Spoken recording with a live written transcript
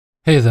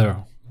Hey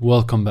there,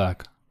 welcome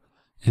back.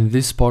 In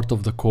this part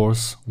of the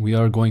course, we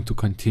are going to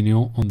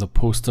continue on the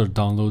poster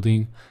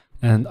downloading,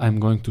 and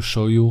I'm going to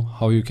show you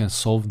how you can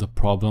solve the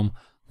problem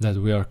that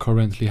we are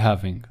currently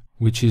having,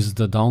 which is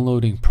the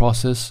downloading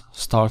process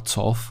starts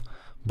off,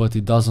 but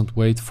it doesn't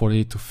wait for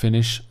it to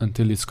finish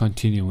until it's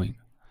continuing.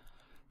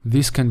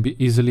 This can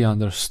be easily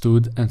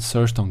understood and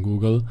searched on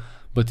Google,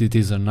 but it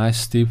is a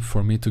nice tip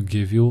for me to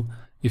give you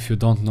if you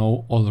don't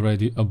know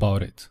already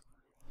about it.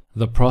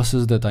 The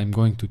process that I'm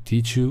going to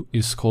teach you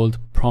is called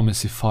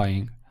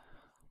promisifying.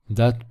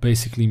 That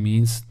basically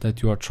means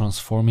that you are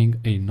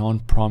transforming a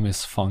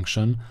non-promise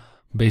function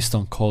based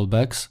on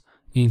callbacks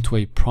into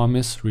a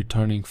promise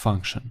returning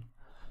function.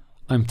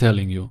 I'm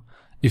telling you,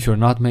 if you're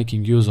not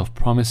making use of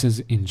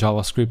promises in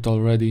JavaScript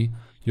already,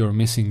 you're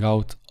missing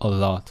out a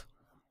lot.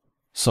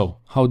 So,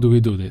 how do we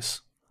do this?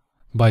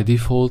 By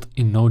default,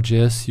 in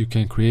nodeJs you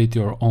can create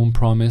your own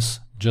promise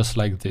just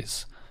like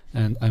this,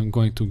 and I'm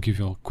going to give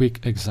you a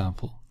quick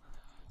example.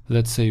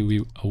 Let's say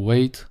we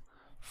await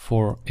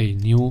for a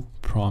new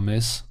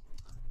promise,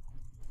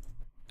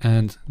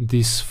 and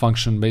this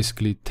function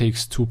basically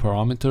takes two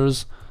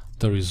parameters,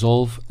 the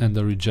resolve and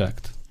the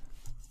reject.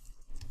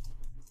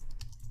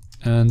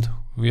 And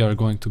we are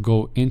going to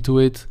go into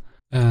it,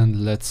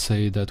 and let's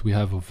say that we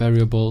have a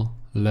variable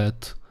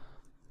let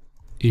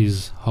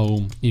is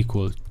home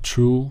equal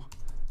true,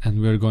 and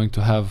we're going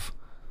to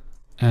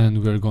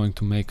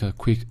make a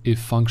quick if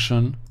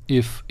function.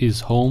 If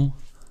is home,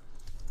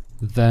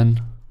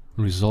 then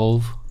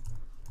resolve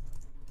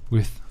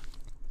with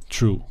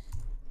true.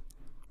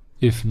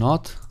 If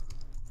not,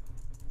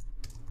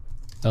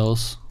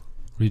 else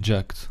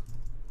reject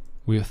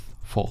with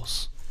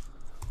false.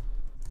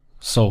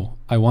 So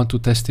I want to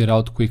test it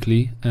out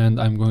quickly, and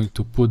I'm going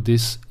to put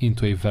this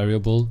into a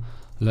variable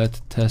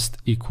let test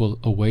equal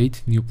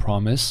await new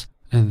promise,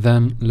 and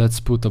then let's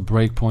put a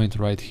breakpoint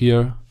right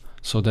here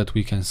so that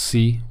we can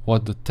see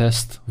what the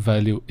test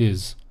value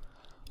is.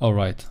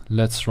 Alright,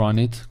 let's run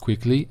it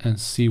quickly and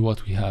see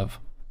what we have.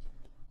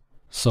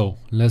 So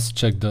let's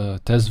check the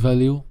test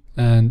value,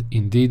 and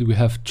indeed we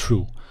have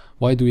true.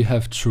 Why do we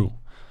have true?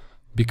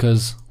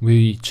 Because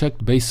we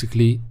checked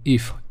basically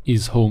if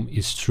is home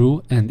is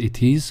true, and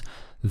it is,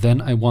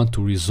 then I want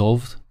to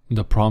resolve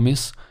the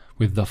promise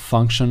with the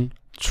function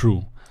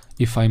true.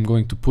 If I'm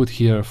going to put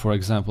here, for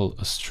example,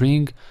 a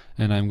string,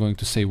 and I'm going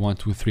to say 1,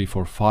 2, 3,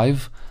 4,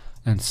 5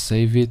 and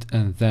save it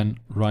and then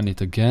run it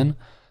again,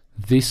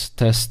 this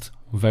test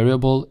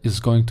variable is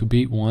going to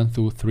be 1,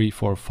 2, 3,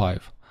 4,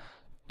 5.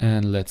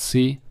 And let's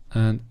see,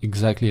 and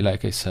exactly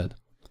like I said.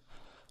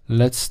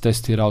 Let's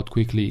test it out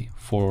quickly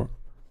for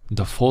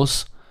the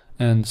false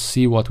and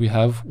see what we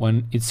have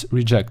when it's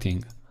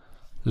rejecting.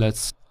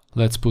 Let's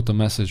put a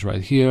message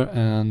right here,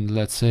 and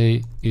let's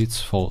say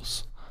it's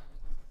false.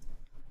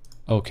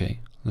 Okay,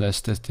 let's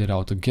test it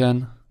out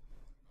again.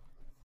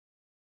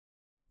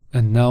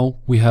 And now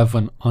we have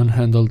an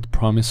unhandled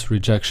promise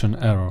rejection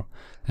error,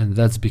 and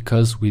that's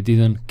because we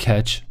didn't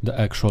catch the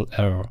actual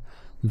error.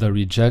 The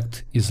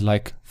reject is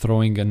like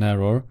throwing an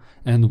error,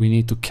 and we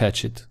need to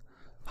catch it.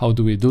 How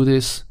do we do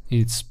this?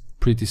 It's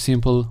pretty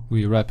simple.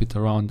 We wrap it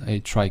around a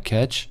try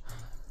catch,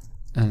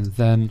 and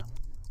then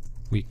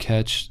we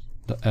catch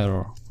the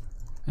error,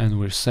 and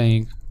we're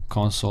saying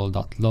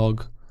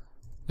console.log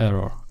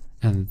error.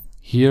 And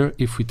here,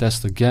 if we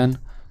test again,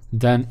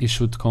 then it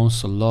should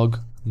console log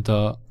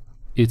the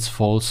it's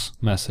false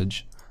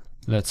message.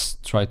 Let's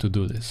try to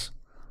do this.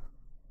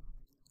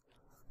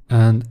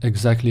 And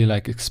exactly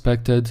like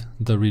expected,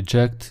 the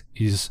reject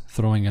is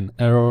throwing an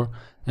error,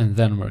 and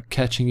then we're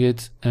catching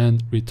it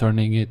and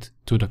returning it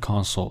to the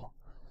console.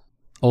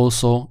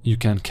 Also, you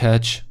can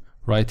catch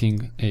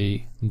writing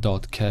a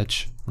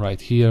 .catch right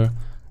here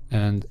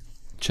and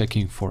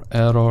checking for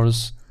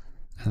errors,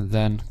 and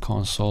then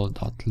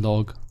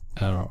console.log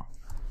error.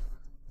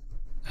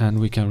 And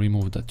we can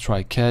remove the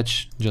try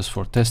catch just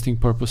for testing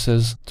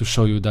purposes to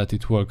show you that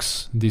it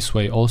works this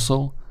way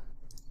also.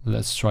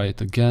 Let's try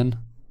it again.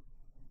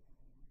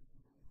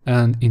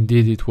 And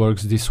indeed it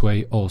works this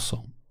way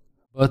also.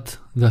 But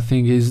the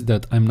thing is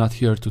that I'm not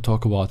here to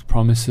talk about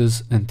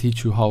promises and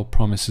teach you how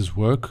promises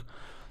work.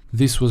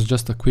 This was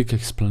just a quick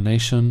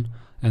explanation,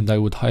 and I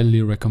would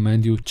highly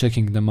recommend you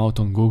checking them out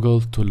on Google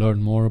to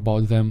learn more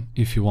about them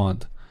if you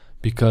want,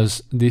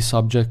 because this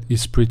subject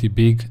is pretty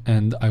big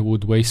and I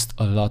would waste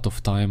a lot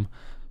of time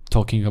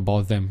talking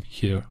about them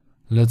here.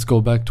 Let's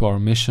go back to our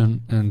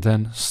mission and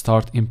then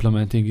start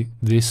implementing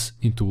this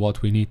into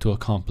what we need to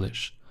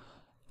accomplish.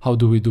 How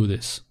do we do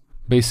this?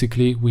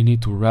 Basically, we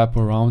need to wrap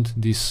around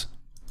this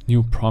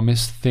new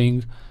promise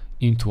thing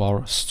into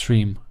our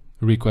stream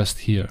request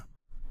here.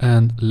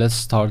 And let's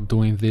start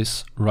doing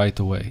this right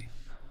away.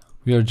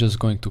 We are just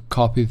going to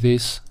copy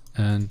this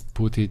and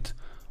put it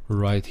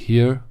right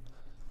here.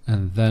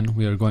 And then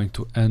we are going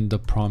to end the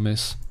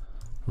promise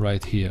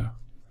right here.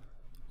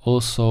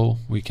 Also,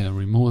 we can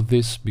remove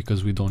this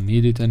because we don't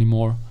need it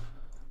anymore.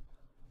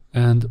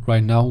 And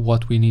right now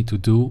what we need to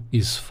do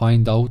is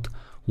find out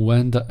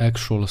when the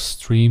actual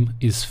stream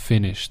is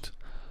finished.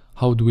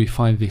 How do we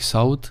find this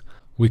out?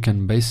 we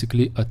can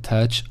basically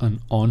attach an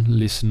on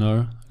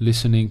listener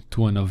listening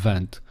to an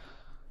event.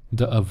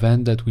 The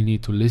event that we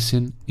need to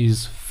listen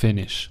is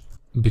finish,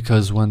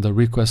 because when the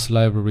request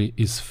library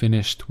is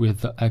finished with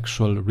the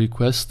actual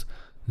request,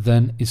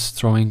 then it's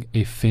throwing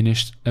a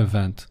finished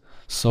event.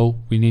 So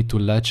we need to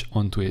latch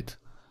onto it.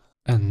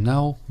 And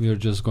now we are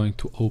just going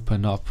to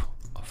open up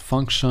a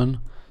function,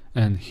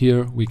 and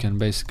here we can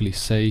basically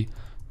say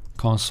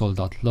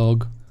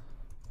console.log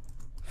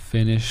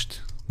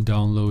finished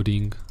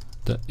downloading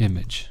the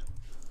image.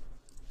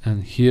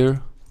 And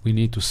here we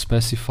need to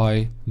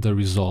specify the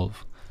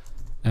resolve,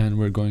 and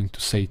we're going to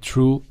say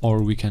true,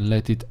 or we can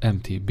let it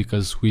empty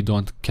because we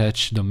don't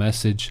catch the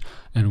message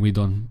and we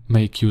don't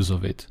make use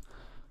of it.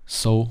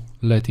 So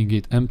letting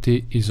it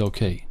empty is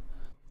okay.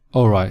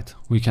 Alright,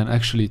 we can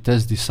actually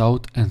test this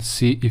out and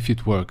see if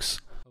it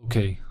works.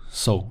 Okay,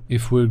 so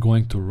if we're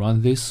going to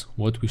run this,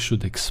 what we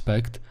should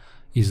expect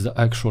is the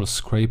actual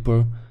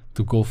scraper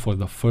to go for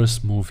the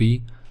first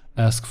movie,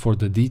 ask for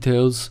the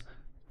details,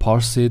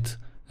 parse it,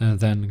 and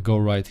then go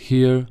right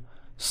here,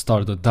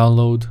 start the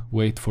download,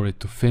 wait for it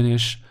to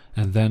finish,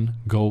 and then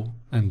go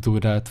and do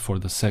that for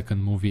the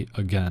second movie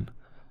again.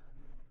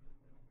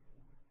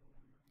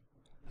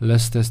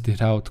 Let's test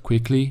it out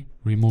quickly.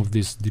 Remove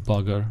this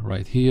debugger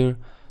right here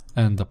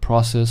and the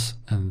process,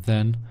 and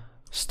then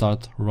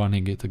start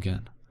running it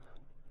again.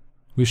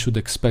 We should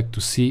expect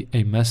to see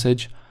a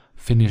message,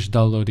 finish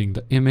downloading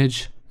the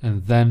image,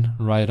 and then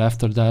right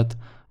after that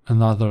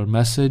another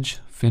message,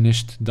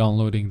 finished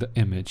downloading the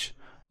image.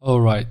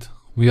 Alright,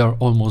 we are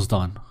almost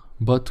done,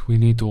 but we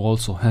need to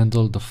also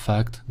handle the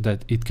fact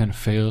that it can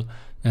fail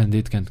and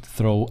it can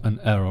throw an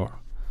error.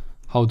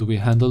 How do we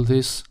handle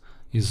this?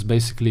 Is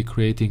basically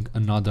creating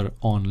another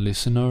on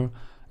listener,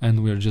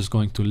 and we're just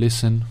going to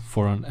listen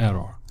for an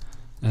error.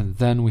 And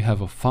then we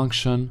have a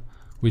function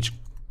which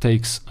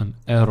takes an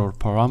error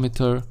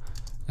parameter,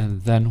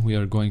 and then we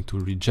are going to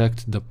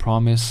reject the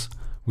promise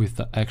with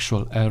the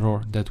actual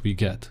error that we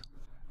get.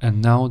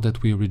 And now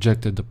that we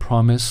rejected the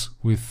promise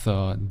with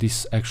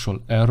this actual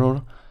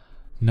error,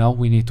 now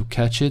we need to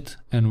catch it,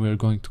 and we're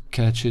going to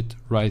catch it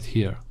right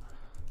here.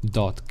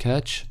 Dot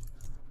catch,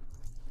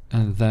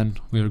 and then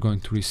we're going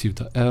to receive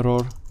the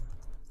error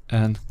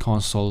and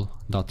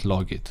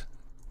console.log it.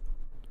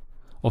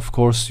 Of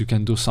course, you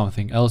can do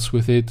something else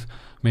with it,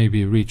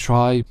 maybe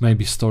retry,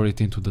 maybe store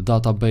it into the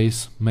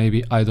database,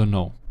 maybe, I don't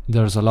know.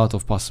 There's a lot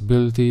of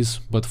possibilities,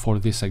 but for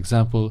this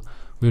example,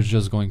 we're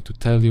just going to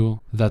tell you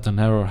that an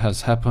error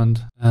has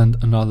happened.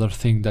 And another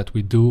thing that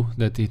we do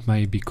that it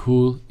may be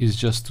cool is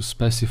just to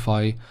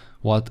specify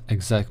what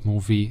exact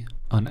movie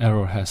an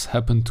error has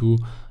happened to,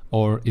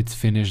 or it's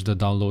finished the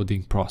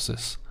downloading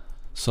process.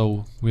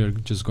 So we're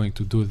just going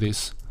to do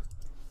this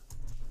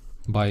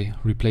by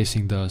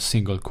replacing the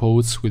single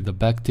quotes with the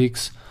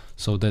backticks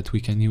so that we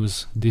can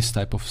use this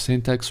type of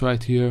syntax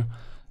right here.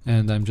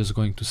 And I'm just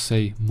going to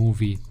say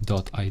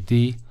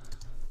movie.id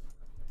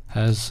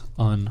has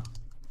an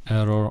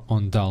error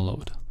on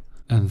download,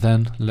 and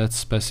then let's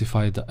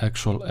specify the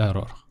actual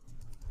error.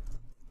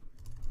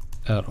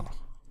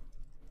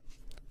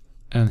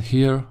 And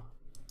here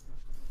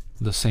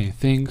the same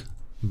thing,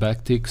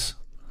 backticks,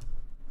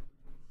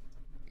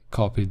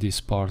 copy this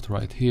part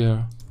right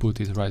here, put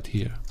it right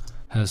here,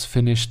 has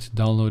finished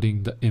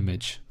downloading the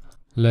image.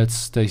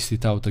 Let's test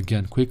it out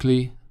again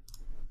quickly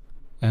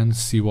and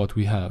see what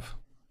we have.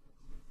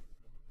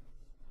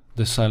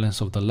 The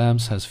Silence of the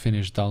Lambs has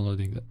finished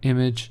downloading the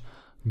image.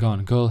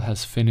 Gone Girl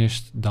has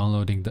finished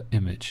downloading the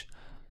image.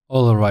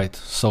 Alright,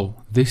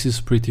 so this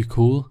is pretty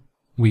cool.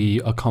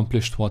 We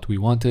accomplished what we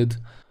wanted,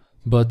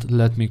 but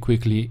let me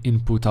quickly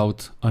input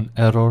out an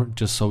error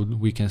just so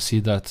we can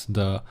see that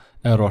the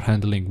error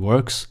handling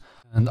works.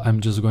 And I'm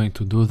just going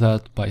to do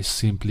that by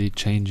simply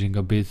changing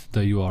a bit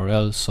the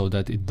URL so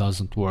that it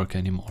doesn't work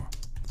anymore.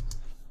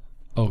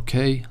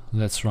 Okay,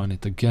 let's run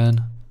it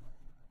again.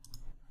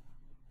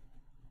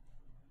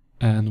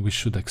 And we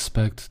should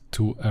expect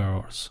 2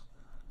 errors.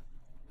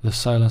 The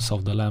Silence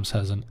of the Lambs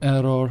has an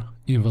error,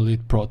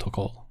 invalid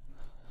protocol.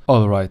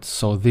 Alright,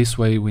 so this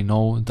way we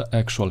know the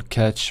actual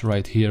catch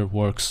right here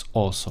works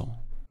also.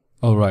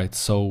 Alright,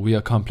 so we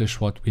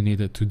accomplished what we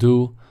needed to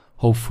do.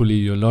 Hopefully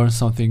you learned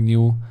something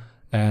new.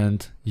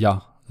 And yeah,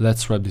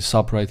 let's wrap this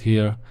up right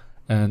here,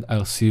 and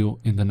I'll see you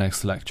in the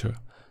next lecture.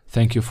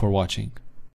 Thank you for watching.